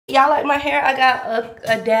Y'all like my hair? I got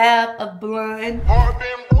a dab of blonde.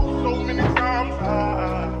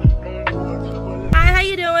 Hi, how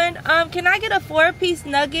you doing? Can I get a 4-piece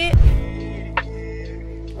nugget?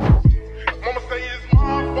 Mama say it's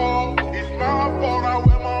my fault. It's my fault. I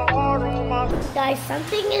wear my heart on my. Guys,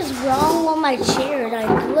 something is wrong with my chair. Like,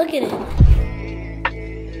 look at it.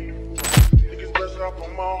 Niggas press up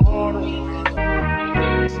on my heart on my.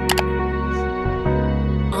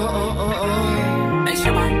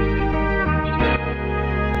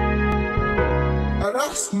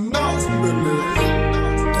 That's nuts, baby.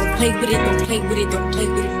 Don't play with it, don't play with it, don't play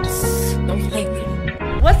with it. Don't play with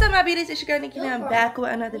it. What's up, my beauties? It's your girl Nikki, and I'm back with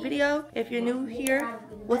another video. If you're new here,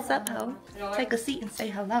 what's up, ho? Take a seat and say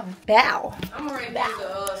hello. Bow. I'm gonna rate this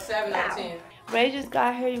a 7 out of 10. Ray just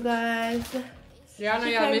got here, you guys. Y'all know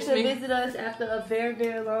y'all missed me. She came to visit us after a very,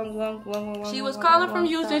 very long. She was calling from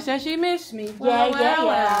Houston, said she missed me.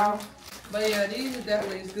 Yeah. But yeah, these are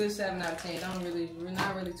definitely a good 7 out of 10. We're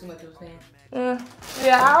not really too much of a fan.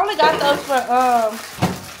 Yeah, I only got those for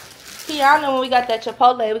Tiana when we got that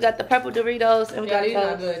Chipotle. We got the purple Doritos and we got these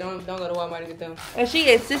those. not good. Don't go to Walmart to get them. And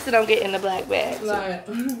she insisted on getting the black bag. Like,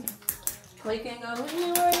 well, you can't go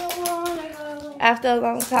anywhere you wanna go. After a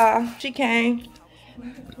long time, she came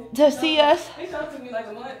to see us. They talked to me like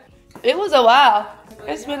a month. It was a while.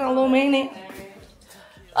 It's been a little minute.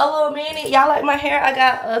 Y'all like my hair? I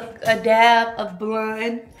got a dab of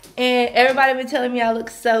blonde. And everybody been telling me I look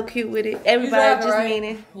so cute with it. Everybody just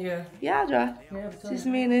meaning. Yeah. Yeah, I dry. Just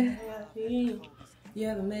meaning. You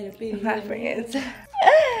haven't made a video. My friends.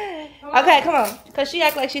 Okay, come on. Because she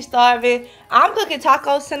act like she's starving. I'm cooking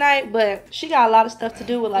tacos tonight, but she got a lot of stuff to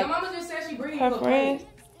do with like Your mama just said she bring her you a friends.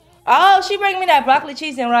 Oh, she bring me that broccoli,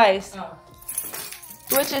 cheese, and rice. Oh.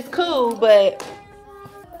 Which is cool, but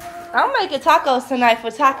I'm making tacos tonight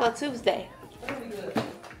for Taco Tuesday.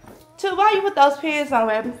 Too, why you put those pins on,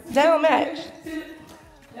 baby? They don't match.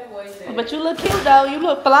 But you look cute though. You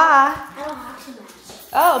look fly. I don't have to match.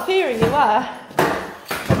 Oh, period. Why?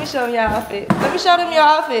 Let me show them your outfit. Let me show them your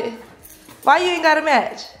outfit. Why you ain't got a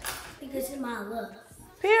match? Because it's my look.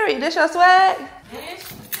 Period. This your swag?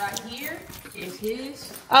 This right here is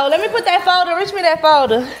his. Oh, let me put that folder. Reach me that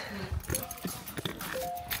folder.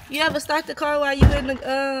 You ever start the car while you in the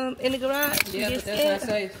garage? Yeah, but that's not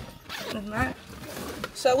safe. It's not.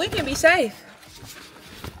 So we can be safe.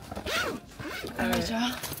 Alright,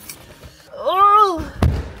 y'all. Oh!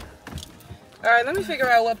 Alright, let me figure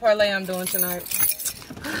out what parlay I'm doing tonight.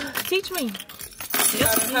 Teach me.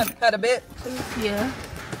 How to bet? Yeah.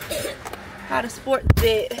 How to sport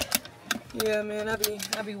bet. Yeah, man, I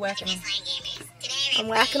be whacking them. I'm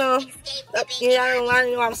whacking them. Get out of the line,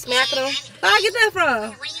 you know I'm smacking them. Where I get that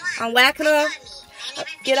from? I'm whacking them.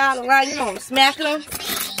 Get out of the line, you know I'm smacking them.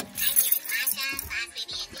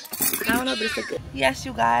 I don't know, but it's a good. Yes,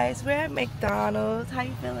 you guys, we're at McDonald's. How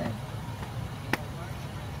you feeling?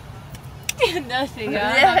 Nothing, y'all.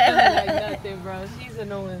 I'm not feeling like nothing, bro. She's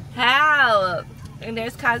annoying. How? And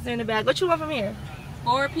there's Kaiser in the bag. What you want from here?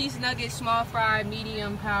 4-piece nuggets, small fry,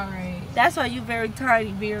 medium, Powerade. That's why you very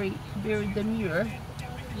tiny, very demure.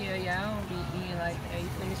 Yeah, I don't be eating like that. You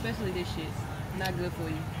feel me? Especially this shit. Not good for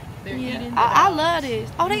you. They're eating the I dogs. love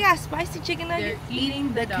this. Oh, they got spicy chicken nuggets. They're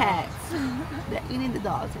Eating the cats. They're eating the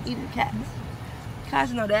dogs. They're eating the cats.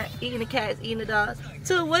 Guys know that. Eating the cats, eating the dogs.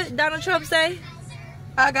 So what did Donald Trump say?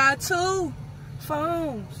 I got 2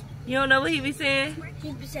 phones. You don't know what he be saying?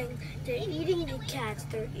 He'd be saying, they're eating the cats,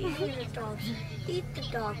 they're eating the dogs. Eat the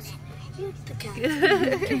dogs. Eat the cats.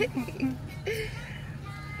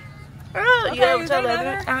 Oh, Okay, you ever is told that her?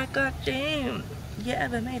 better? I got you. You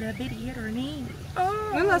ever made a video or me?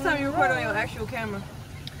 Oh. When's the last time you recorded on your actual camera?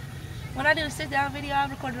 When I did a sit-down video, I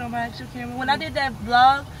recorded on my actual camera. When I did that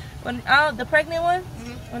vlog, when the pregnant one,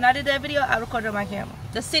 when I did that video, I recorded on my camera.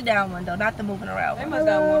 The sit-down one, though, not the moving around They one. must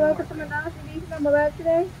got one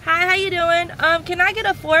more. Hi, how you doing? Can I get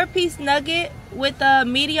a 4-piece nugget with a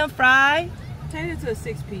medium fry? Change it to a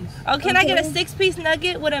 6-piece. Oh, can I get a 6-piece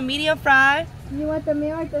nugget with a medium fry? You want the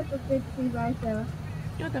meal or just a 6-piece by itself?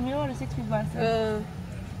 You want the meal or the 6-piece by itself?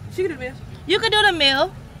 She could have been. You could do the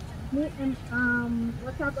meal. And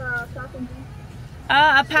what type of sauce and juice?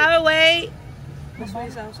 A Powerade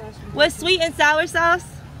with sweet and sour sauce.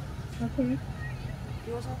 Okay.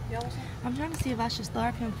 You want some? Y'all want some? I'm trying to see if I should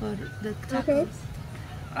starve him for the tacos.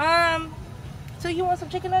 Okay. So you want some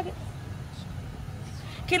chicken nuggets?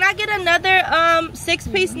 Can I get another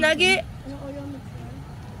 6-piece nugget?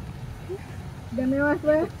 The meal as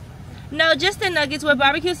well? No, just the nuggets with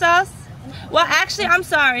barbecue sauce. Well, actually, I'm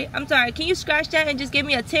sorry. Can you scratch that and just give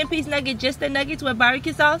me a 10-piece nugget, just the nuggets with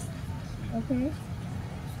barbecue sauce? Okay.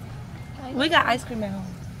 We got ice cream at home.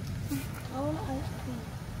 I want ice cream.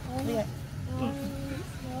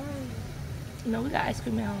 No, we got ice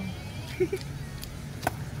cream at home.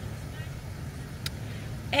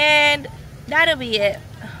 And that'll be it.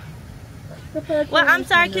 Well, I'm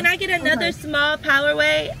sorry, can I get another small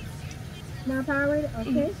Powerade? Small Powerade?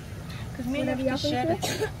 Okay. Cause me and him could share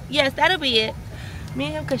that. Yes, that'll be it. Me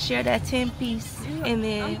and him could share that 10-piece, and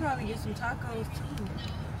then I'll probably get some tacos too.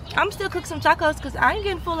 I'm still cook some tacos because I ain't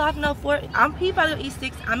getting full off no 4. He probably gonna eat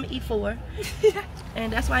 6. I'm gonna eat 4,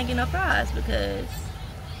 and that's why I ain't getting no fries because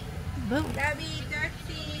boom.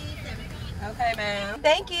 Okay, ma'am.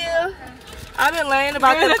 Thank you. I've been learning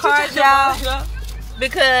about them cards, y'all,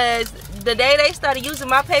 because the day they started using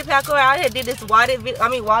my PayPal card, I had did this wallet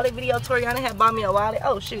video. Toriana had bought me a wallet.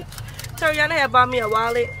 Oh shoot, Toriana had bought me a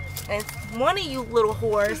wallet, and one of you little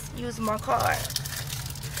whores used my card.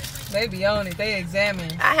 They be on it. They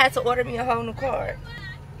examine. I had to order me a whole new card.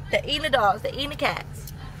 They eating the dogs. They eating the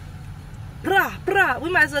cats. Brah, brah. We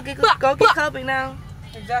might as well go get Kobe now.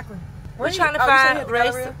 Exactly. We're trying to find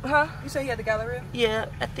race. Huh? You say you had the Galleria? Yeah,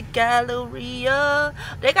 at the Galleria.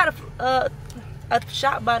 They got a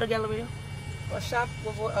shop by the Galleria. A shop?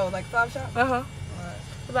 Oh, like flower shop? Uh-huh.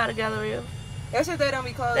 Right. By the Galleria. That's if they don't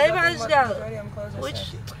be closed. They up. might just go.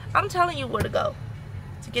 Which I'm telling you where to go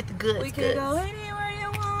to get the goods. we can go anywhere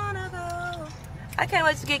you wanna go. I can't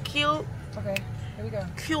wait to get cute. Okay, here we go.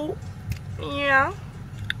 Cute. Yeah.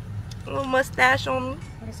 A little mustache on me.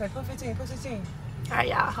 Okay, so put 15, put 16. Alright,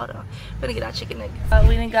 y'all, hold on. We're gonna get our chicken nuggets.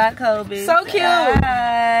 We done got Kobe. So cute.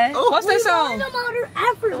 Hi. What's that song?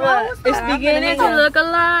 What? It's beginning to look a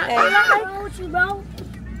lot.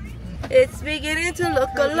 It's beginning to look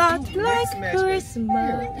a lot like Christmas.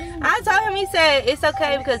 I told him, he said it's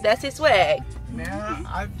okay because that's his swag. Now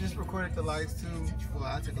I've just recorded the lights too. Well,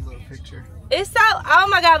 I took a little picture. It's so, oh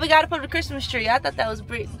my God, we gotta put the Christmas tree. I thought that was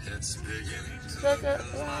Britney. Look up.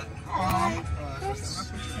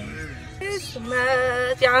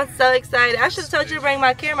 Christmas. Y'all, I'm so excited. I should have told you to bring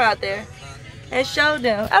my camera out there and show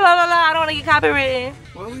them. I don't want to get copywritten.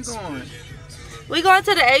 Where we going? We going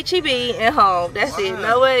to the HEB and home. That's it.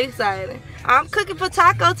 No way exciting. I'm cooking for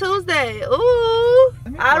Taco Tuesday. Ooh.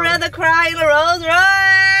 I'd rather cry in a Rolls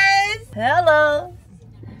Royce. Hello.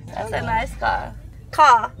 That's a nice car.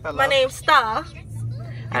 Hello. My name's Star.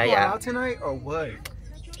 Are you out tonight or what?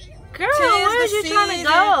 Girl, where are you trying to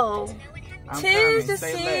go? Tis the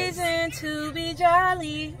season to be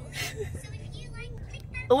jolly.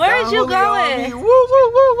 Where is you going? Woo,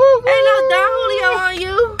 woo, woo, woo, Ain't no Don Julio on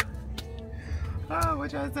you. Oh,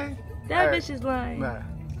 what y'all say? That bitch is lying. Nah.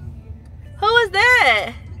 Who is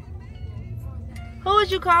that? Who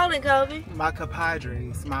is you calling, Kobe? My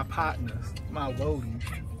compadres, my partners, my woadies.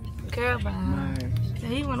 Girl, bye. My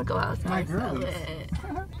He wanna go outside. My So girlies.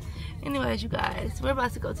 bad. Anyways, you guys, we're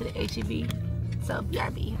about to go to the HEB. So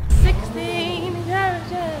BRB. 16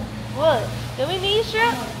 garages. What? Do we need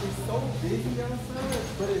shrimp? It's so busy outside,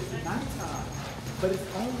 but it's nighttime. But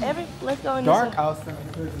it's only Let's go in dark this one. outside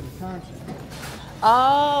because of the time change.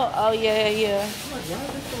 Oh yeah. I'm like, why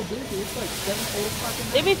is it so busy? It's like 7, 8 o'clock in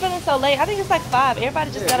the They be feeling so late. I think it's like 5.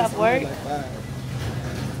 Everybody just got off work. Like 5.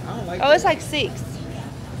 I don't like Oh, that. it's like 6.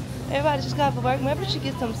 Everybody just got off work. Maybe we should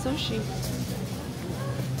get some sushi.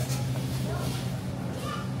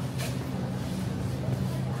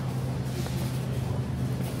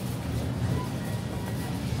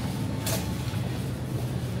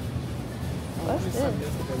 What's this?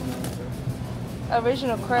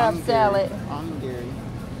 Original crab salad. I'm Gary.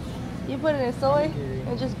 You put it in soy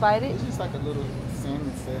and just bite it. It's just like a little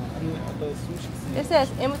salmon salad. I mean, a little sushi salad. It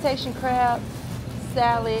says imitation crab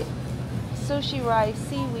salad, sushi rice,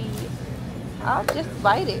 seaweed. I'll just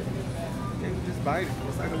bite it. Yeah, you just bite it.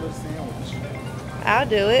 It's like a little sandwich. I'll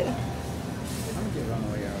do it. I'm gonna get it on the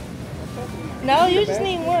way out. No, you just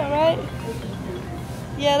need one, right?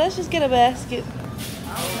 Yeah, let's just get a basket.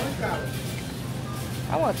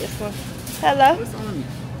 I want this one. Hello? What's on you?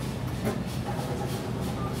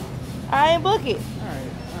 I ain't book it.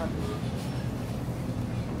 Alright.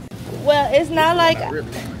 Well, it's not like.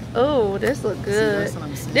 Really? Oh, this look good. that's what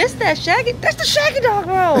I'm saying. This that shaggy. That's the shaggy dog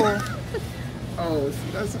roll. Oh,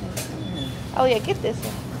 see, that's what I'm saying. Oh yeah, get this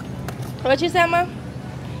one. What you said, Mom?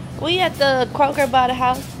 We at the Kroger by the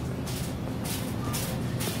house.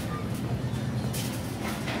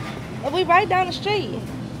 We right down the street.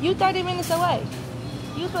 You 30 minutes away.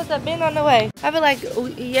 You supposed to have been on the way. I feel like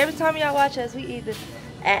every time y'all watch us, we either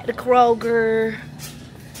at the Kroger,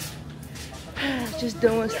 just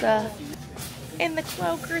doing stuff. In the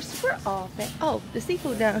Krogers, we're off at. Oh, the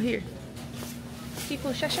seafood down here.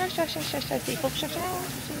 Seafood, seafood,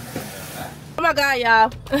 Oh my God,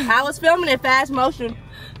 y'all! I was filming in fast motion.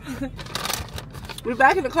 We're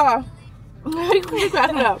back in the car. We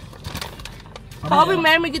cracking up. Kobe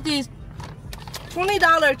made me get these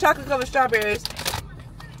 $20 chocolate covered strawberries.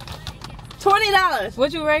 $20.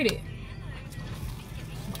 What you rate it?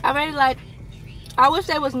 I really like. I wish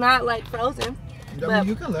they was not like frozen. I mean,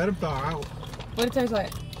 you can let them thaw out. What it tastes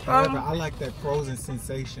like? However, I like that frozen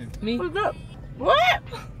sensation. Me? What's up? What?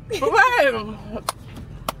 What?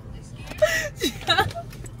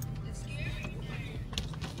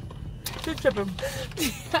 She's tripping.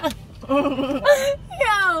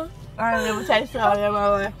 Yo. I ain't never tasted all that in my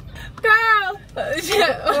life. Girl.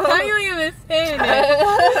 Why you even saying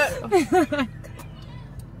that?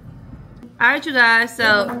 Alright, you guys,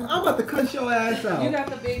 so. I'm about to cut your ass out. You got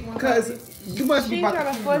the big one. Because you must be She's about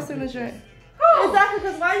trying to force him to drink. Exactly,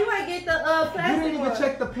 because why you ain't get the You plastic didn't even one?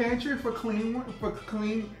 check the pantry for clean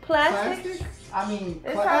Plastic? plastic? I mean,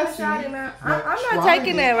 It's all classy, shot now. but I'm try not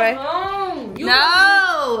taking it. that, right? Oh, you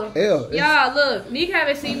No! Ew, it's- Y'all, look, Nique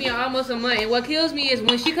haven't seen me in almost a month, and what kills me is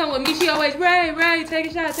when she come with me, she always, Ray, take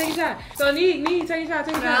a shot, take a shot. So Nique, take a shot,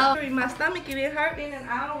 take a shot. No, my stomach is hurting and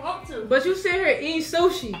I don't want to. But you sit here eating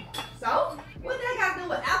sushi. So, what that got to do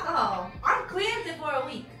with alcohol? I'm cleansing for a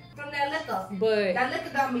week from that liquor. But That liquor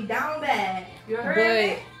got me down bad. You heard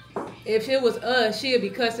me? if it was us, she'd be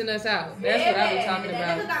cussing us out. That's what I was talking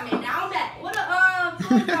That liquor about. got me down bad. What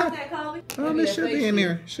food about that, Kobe? Oh, this should be in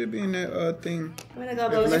there. Should be in that thing. I'm gonna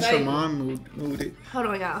go Unless your mom moved it. Hold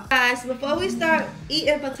on, y'all. Guys, before we start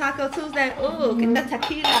eating for Taco Tuesday, ooh, get the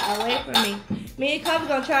tequila away from me. Me and Kobe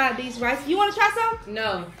gonna try these rice. You wanna try some?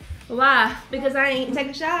 No. Why? Because I ain't take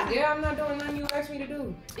a shot? Yeah, I'm not doing nothing you asked me to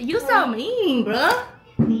do. You so mean, bruh.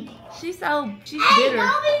 She's bitter.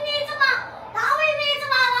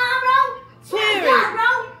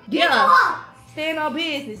 Period. Yeah. Stand on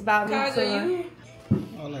business about me, Cause of son. you.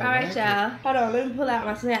 Alright, y'all. Hold on, let me pull out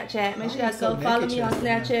my Snapchat. Make sure you guys go so follow naked me on just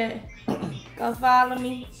Snapchat. Go follow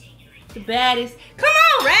me. The baddest. Come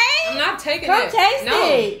on, Ray! I'm not taking Come it. taste No.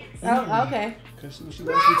 it. Oh, okay. Because she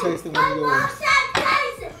lets you taste it when you go.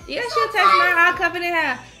 Yeah, she'll taste mine. I'll cup it in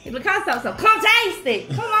half. So come taste it.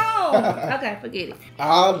 Come on. Okay, forget it.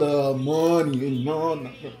 All the money. No.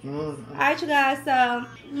 Alright, you guys. So,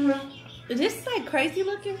 is this like crazy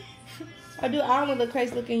looking? Or do I want to look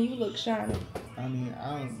crazy looking? You look shiny. I mean,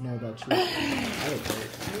 I don't know about you. I look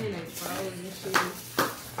great.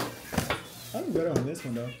 I look better on this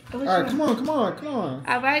one, though. Which All right, one? come on.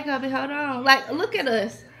 Alright, Kobe, hold on. Like, look at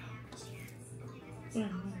us. You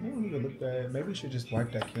don't even look bad. Maybe you should just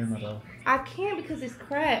wipe that camera, though. I can't because it's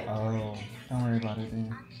cracked. Oh, don't worry about it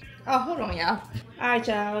then. Oh, hold on, y'all. Alright,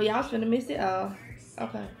 y'all. Y'all finna miss it all.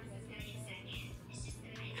 Okay.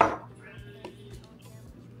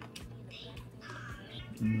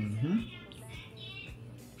 Mm-hmm.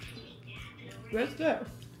 That's good.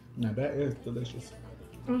 Now that is delicious.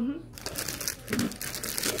 Mm-hmm.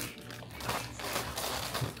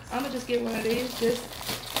 I'm gonna just get one of these. Just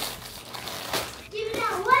Give me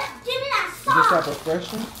that what? Give me that Is this sauce. like a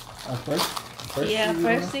fresh one? A fresh yeah, seaweed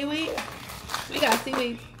fresh one? seaweed. We got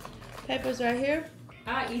seaweed peppers right here.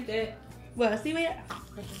 I eat that. What, seaweed?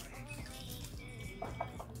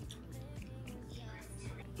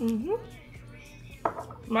 Mm-hmm.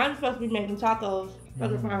 Mine's supposed to be making tacos.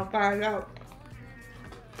 But if I don't find out.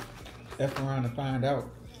 F around to find out.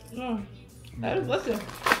 That is listen.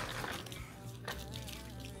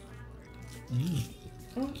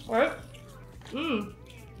 Right?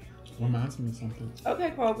 Reminds me of something.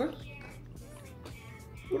 Okay, Kroger.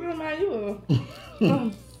 What remind you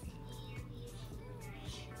of?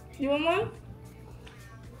 You want one?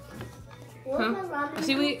 Where's my ramen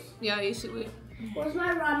Seaweed? noodles? Yeah, I eat seaweed. Where's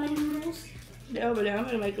my ramen noodles? They're over there. I'm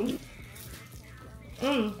gonna make them.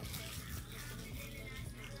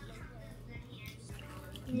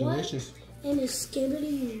 Delicious. And it's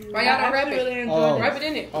skibbity. Why y'all don't wrap really it? enjoy Oh. it. Wrap it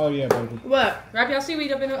in it. Oh, yeah, baby. What? Wrap y'all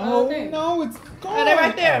seaweed up in the Oh, thing. no, it's gone. Oh, they're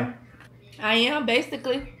right there. I am,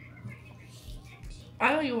 basically.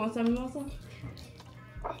 I know you want some. You want some?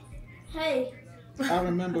 Hey, I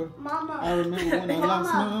remember Mama. when I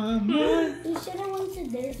lost my mind. You should have went to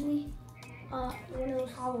Disney when it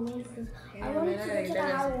was Halloween because I wanted to go to the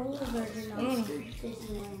Halloween version of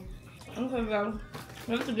Disneyland. Okay, go.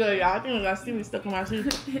 That's good, y'all. I think I got seaweed stuck in my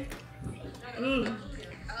teeth. Oh, the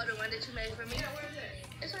one that you made for me?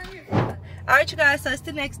 It's right here. Alright, you guys, so it's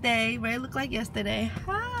the next day. Ray looked like yesterday.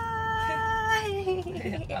 Hi.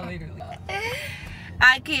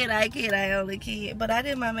 I kid, I only kid. But I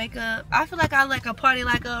did my makeup. I feel like I like a party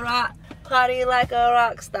like a rock. Party like a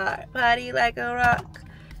rock star. Party like a rock.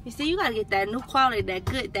 You see, you gotta get that new quality, that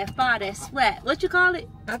good, that fire, that sweat. What you call it?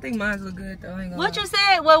 I think mine look good though. I ain't gonna What you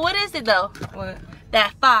said? Well, what is it though? What?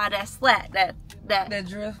 That fire, that sweat, that that? That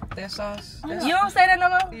drift, that sauce. You don't say that no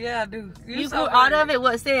more? Yeah, I do. You grew out of it?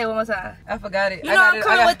 What? Say it one more time. I forgot it. You know I'm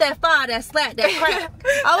coming with that fire, that slap, that crack.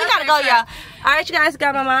 Oh, we gotta go, y'all. All right, you guys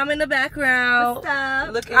got my mom in the background. What's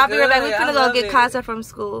up? Looking I'll be right back. good. We're gonna I go love get it. Casa from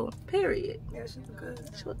school. Period. Yeah, she look good.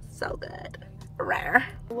 She looks so good. Rare.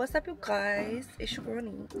 What's up, you guys? It's your girl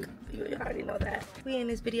Nique. You already know that. We in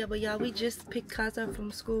this video, but y'all, we just picked Casa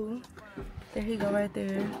from school. There he go right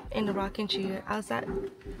there in the rocking chair outside.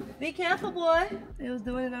 Be careful, boy. He was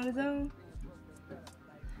doing it on his own.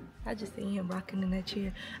 I just seen him rocking in that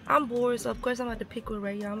chair. I'm bored, so of course I'm about to pick with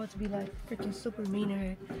Ray. Y'all, I'm about to be like freaking super mean to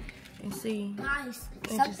her and see. Guys,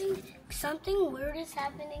 And something weird is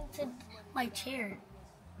happening to my chair.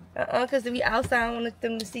 Because if we outside, I want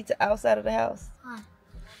them to see to outside of the house. Huh.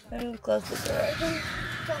 Let me close the door. They're gonna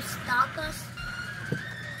go stalk us.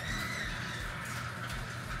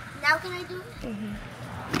 Now can I do it?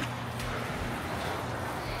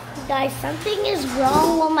 Guys, something is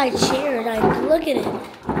wrong with my chair. Like, look at it.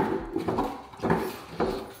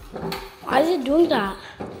 Why is it doing that?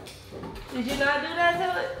 Did you not do that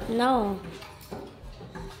to it? No,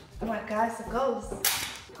 Oh my God, it's a ghost.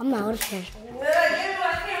 I'm out of here. Give me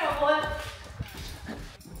my camera,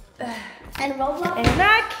 boy. And Roblox? And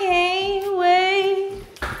I can't wait,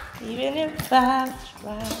 even if I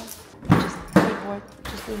try. Just bored.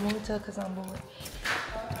 Just leave me to because I'm bored.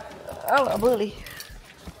 I'm a bully.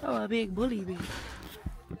 I'm a big bully, bitch.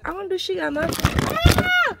 I wonder if she got my phone.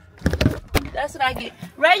 Ah! That's what I get.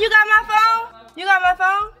 Ray, you got my phone? You got my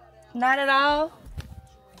phone? Not at all.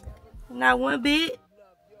 Not one bit.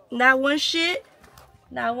 Not one shit.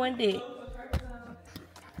 Not one dick.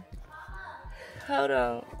 Hold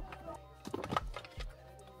on.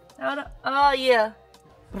 Hold on. Oh, yeah.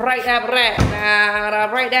 Break that back. Nah,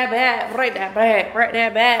 break that back. Break that back. Break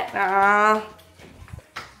that back. Nah.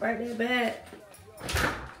 Break that back.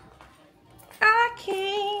 I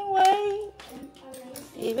can't wait.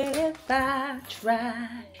 Even if I try.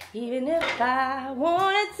 Even if I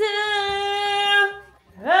wanted to.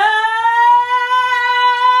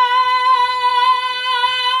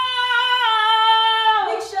 Oh!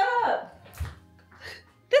 Hey, shut up.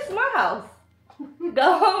 This is my house.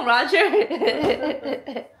 Go home, Roger.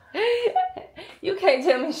 You can't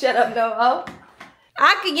tell me shut up no more.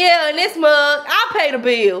 I can yell in this mug. I'll pay the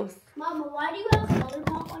bills. Mama, why do you have color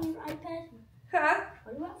pop on your iPad? Huh?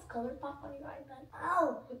 Why do you have color pop on your iPad?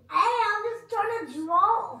 Oh, hey, I'm just trying to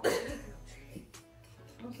draw.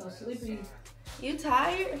 I'm so sleepy. You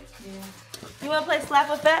tired? Yeah. You want to play Slap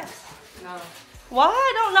Effects? No. Why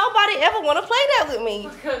don't nobody ever want to play that with me?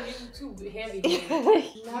 Because you too heavy. You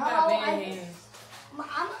got man hands.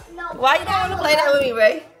 No. Why you don't want to play that with me,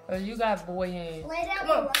 Ray? You got boy hands. Lay down.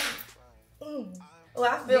 Come on. Oh,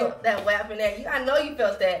 I felt that whap in there. I know you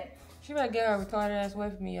felt that. She better get her retarded ass away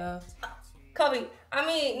from me, y'all. Kobe. I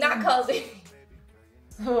mean, not Kobe.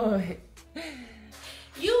 What?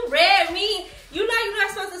 You read me. You know you're not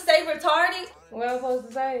supposed to say retarded. What am I supposed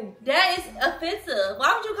to say? That is offensive.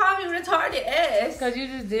 Why would you call me retarded ass? Because you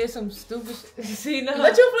just did some stupid shit. See, no.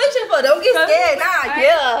 What you flinching for? Don't get scared. Nah,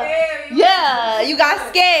 yeah. Yeah, you got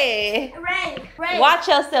scared. Ray. Watch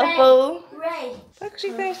yourself, Ray. fool. Ray. Look,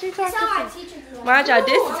 she thinks she That's how my talking to. teacher do. Mind y'all,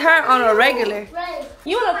 this is her on a regular. Ray.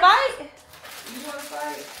 You wanna fight? You want to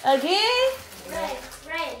fight? Again?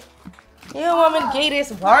 Ray. You don't want me to get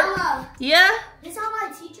this work? Mama, Yeah? this is how my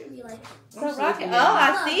teacher be like. Oh,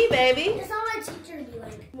 I see, baby. This is how my teacher be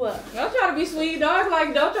like. What? Don't try to be sweet, dog.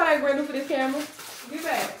 Like, don't try to act brand new for this camera. Get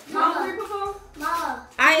back. Mama. Before? Mama.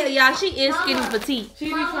 Y'all, she is skinny Mama. petite. She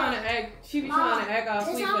be trying to act. She be trying to act all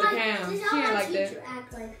This sweet how for the my- camera. This She is how ain't my like teacher that.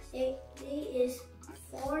 act like. It is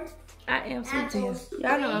 4 I am sweet to you. apples.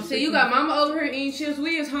 Y'all know I'm So sweet. you got mama over here eating chips.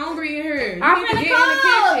 We is hungry in here. You I'm need in to the get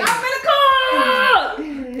cold. I'm in the cold.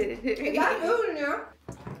 Got food in there.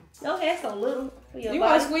 Your head's so little for your You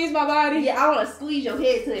body. want to squeeze my body? Yeah, I want to squeeze your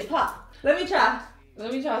head till it pop. Let me try.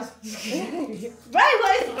 Let me try. Ray, what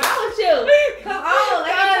is wrong with you? Come on, let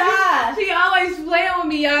me try. She always playing with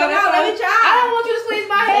me, y'all. Come on, let me try. I don't want you to squeeze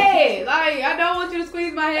my head. Like, I don't want you to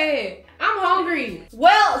squeeze my head. I'm hungry.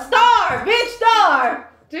 Well, starve, bitch, starve.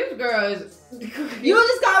 This girl is. You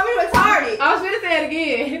just called me retarded. I was gonna say it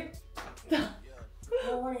again. I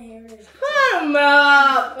don't want to hear this. Put him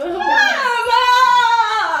up. Put him up.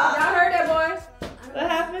 Y'all heard that, boy? What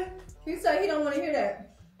happened? He said he don't want to hear that.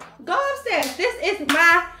 Go upstairs. This is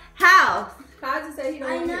my house. Kazi said he don't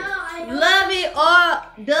I want to know, hear I know. Love it or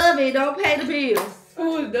dove it. Don't pay the bills.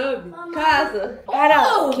 Who is Dubby? Kaza. I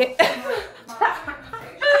don't care.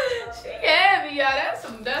 She heavy, y'all.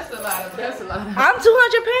 That's a lot of. I'm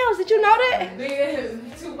 200 pounds. Did you know that?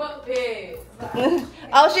 Big, 2 buck heads.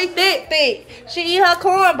 Oh, she thick. She eat her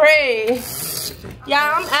cornbread.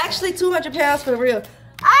 Yeah, I'm actually 200 pounds for real.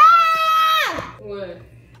 Ah! What?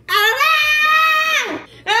 Ah!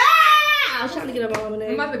 I was trying to get up on my I'm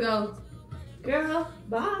name. about to go. Girl,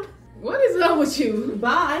 bye. What is up with you?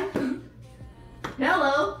 Bye.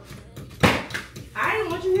 Hello. I didn't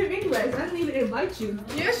want you here anyways. I didn't even invite you.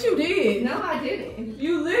 Yes, you did. No, I didn't.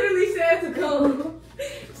 You literally said to come.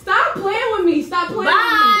 Stop playing with me. Stop playing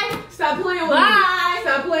Bye. with me. Stop playing with Bye. me.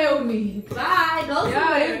 Stop playing with me. Bye. Go Yeah,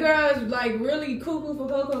 somewhere. this girl is like really cuckoo for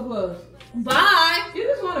Cocoa Puffs. Bye. You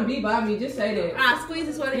just want to be by me. Just say that. Ah, squeeze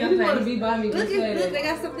this one in You your just want to face. be by me. Look, Just say look, they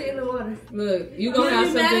that. got something in the water. Look, you gonna have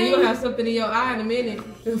something. You gonna have something in your eye in a minute.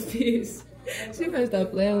 This. She better stop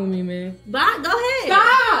playing with me, man. Bye. Go ahead.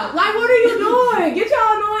 Stop! Like, what are you doing? Get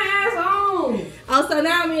your annoying ass on. Oh, so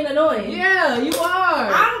now I'm being annoying. Yeah, you are.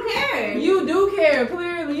 I don't care. You do care,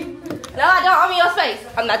 clearly. No, I don't. I'm in your face.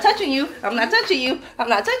 I'm not touching you. I'm not touching you. I'm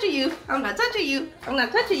not touching you. I'm not touching you. I'm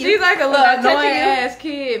not touching you. She's like a I'm little not touching annoying you. ass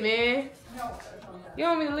kid, man. You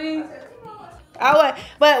want me to leave? I would,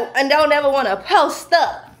 but I don't ever want to post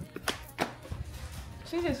up.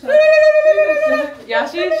 She just yeah,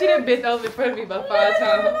 she done bent over in front of me about 5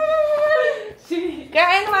 times. She Girl,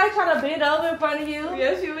 ain't nobody trying to bend over in front of you.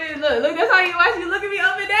 yeah, she is. Look, that's how you watch. You look at me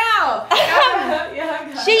up and down.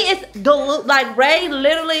 Yeah, She is like Ray.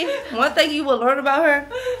 Literally, one thing you will learn about her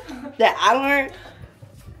that I learned: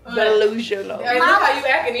 delusional. Hey, look how you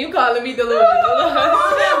acting. You calling me delusional.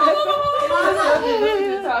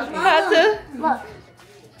 Not to. Look.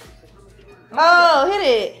 Oh, hit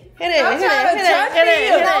it. Hit it. I'm Hit it. trying to Hit it. touch Hit it.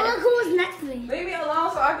 you. Hit Now it. look who's next to me. Leave me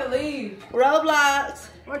alone so I can leave. Roblox.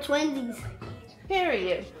 We're twinsies.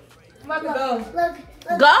 Period. I'm about to go. Look.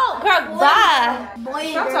 Go, girl. Bye. Boy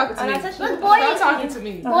and Stop girl. talking to I'm me. not touching you. Look, boy Stop and talking to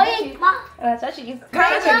me. Boy and ma. I'm not touching you.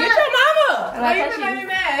 Kaja, get your mama. I'm Why not you touching gonna make you. me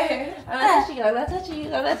mad? I'm not touching you. I'm not touching you.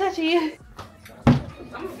 I'm not touching you.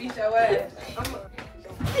 I'm gonna beat your ass.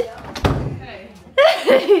 Hey.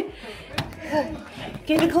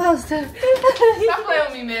 Get it close. Stop playing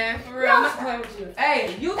with me, man. For real, I'm not playing with you.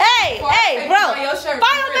 Hey, you. Hey, bro. On your shirt.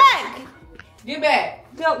 Fire back. Get back.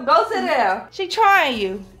 Go sit down. She trying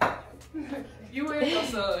you. You is your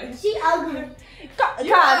son. She ugly.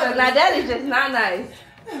 Kaja, now that is just not nice.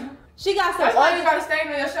 She got some That's why you ugly. got a stain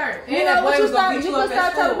on your shirt. You And know that what boy you was gonna start? beat You you can up start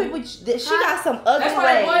at telling school. people that she got some ugly That's why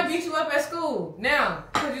the boy legs. beat you up at school. Now,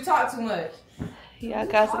 because you talk too much. Yeah,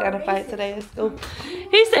 Kaja got a fight today at school.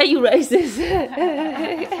 He said you racist.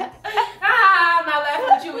 I'm not laughing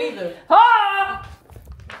with you either. Ah!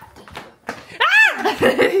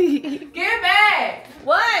 Get back.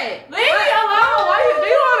 What? Leave me alone. Why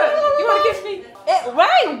you wanna kiss me?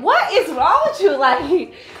 Right, what is wrong with you?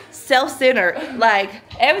 Like, self-centered. Like,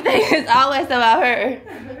 everything is always about her.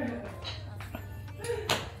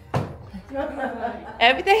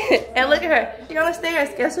 Everything. And look at her. She on the stairs.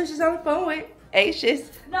 Guess who she's on the phone with?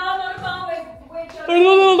 Acious. No, I'm on the phone with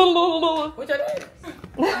your What's your name?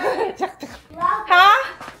 Huh?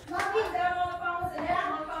 Look,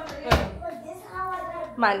 this is how I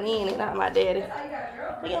got. My nanny, not my daddy.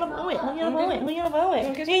 Who you on the phone with? Who you on the phone with? Who you on the phone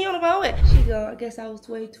with? Who you on the phone with? She go, I guess I was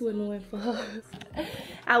way too annoying for her.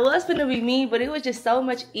 I was finna be mean, but it was just so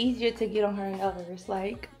much easier to get on her nerves.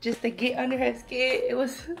 Like, just to get under her skin, it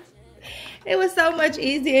was so much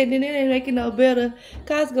easier, and then it ain't making no better.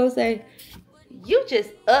 Cause gonna say, you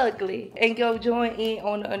just ugly, and go join in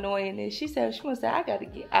on the annoyingness. She said, she must say, I gotta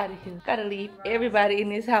get out of here. Gotta leave everybody in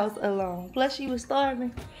this house alone. Plus she was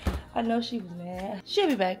starving. I know she was mad. She'll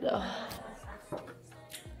be back though.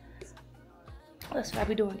 That's what I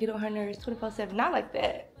be doing. Get on her nerves 24/7. Not like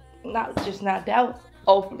that. Not that. Was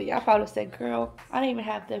overly. I probably said, girl, I don't even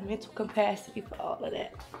have the mental capacity for all of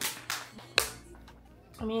that.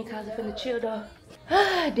 Me and Kaja finna chill though.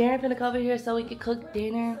 Darren finna come over here so we can cook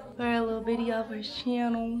dinner for a little video for his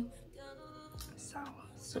channel. So,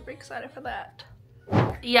 super excited for that.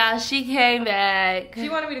 Yeah, she came back. She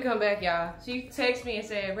wanted me to come back, y'all. She texted me and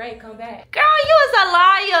said, Ray, come back. Girl, you was a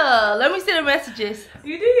liar. Let me see the messages.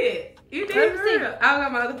 You did. You did. Let me For see. real. I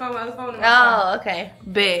got my other phone. In my Oh, okay.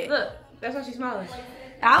 Bet. phone. Look, that's why she's smiling.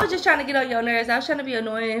 I was just trying to get on your nerves. I was trying to be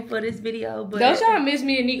annoying for this video, but Don't y'all miss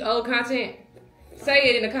me and Nique old content? Say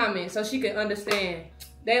it in the comments so she can understand.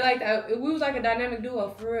 They like that. We was like a dynamic duo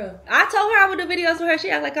for real. I told her I would do videos with her.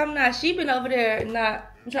 She act like I'm not. She been over there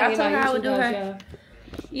not. I told her I would do her.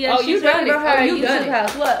 Yeah, Oh, you she's done working it. on her Oh, you YouTube done it.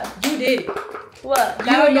 house. What? You did it. What?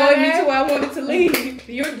 You annoyed me till I wanted to leave.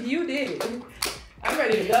 You did it. I'm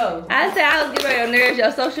ready to go. I said I was getting on your nerves.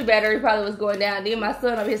 Your social battery probably was going down. Then my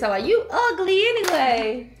son over here talking like, you ugly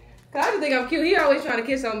anyway. Cause I just think I'm cute. He always trying to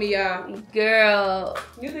kiss on me, y'all. Girl.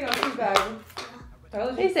 You think I'm cute, baby?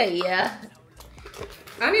 Told you. He said, yeah.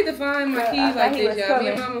 I need to find my Girl, I keys thought like he this, was y'all. Me coming.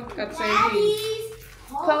 and Mama got the same keys.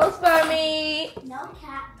 Post for me. No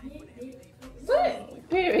cat.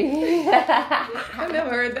 Period. I never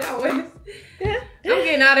heard that one. I'm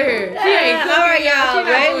getting out of here. She ain't cooking. All right, y'all. She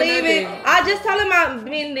not Ray doing leaving. nothing. I just told him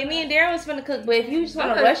me and Darren was finna cook, but if you just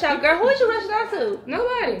want to rush out, girl, who is you rushing out to?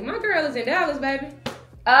 Nobody. My girl is in Dallas, baby.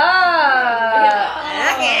 Oh,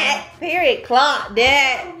 okay. Period. Clock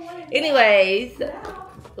that. Anyways,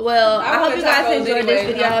 well, I hope you guys enjoyed this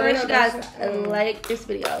video. Make sure you guys like this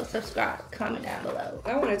video, subscribe, comment down below.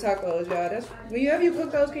 I want tacos, y'all. That's whenever you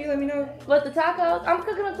cook those, can you let me know? What, the tacos? I'm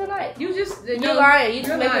cooking them tonight. You just You lying. You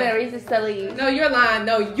just making a reason to leave. No, you're lying.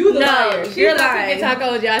 No, you the liar. She's you're not lying. cooking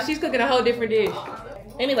tacos, y'all. She's cooking a whole different dish.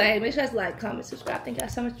 Anyway, make sure you guys like, comment, subscribe. Thank y'all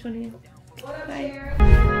so much for tuning in. Bye.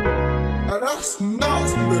 That's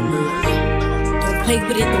nasty. Don't play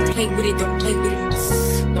with it, don't play with it, don't play with it.